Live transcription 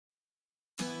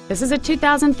This is a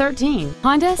 2013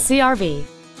 Honda CR-V.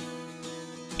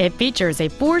 It features a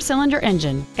 4-cylinder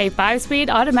engine, a 5-speed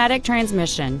automatic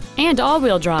transmission, and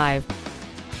all-wheel drive.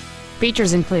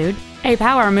 Features include a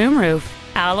power moonroof,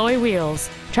 alloy wheels,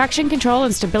 traction control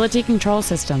and stability control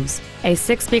systems, a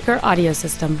 6-speaker audio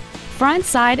system, front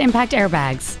side impact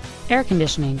airbags, air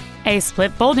conditioning, a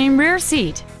split folding rear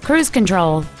seat, cruise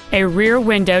control, a rear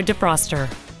window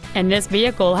defroster. And this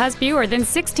vehicle has fewer than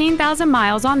 16,000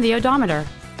 miles on the odometer.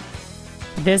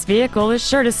 This vehicle is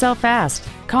sure to sell fast.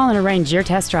 Call and arrange your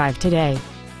test drive today.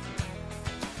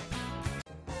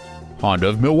 Honda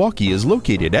of Milwaukee is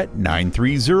located at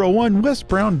 9301 West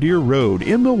Brown Deer Road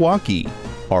in Milwaukee.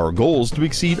 Our goal is to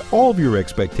exceed all of your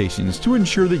expectations to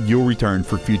ensure that you'll return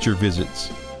for future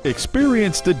visits.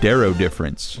 Experience the Darrow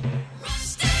difference.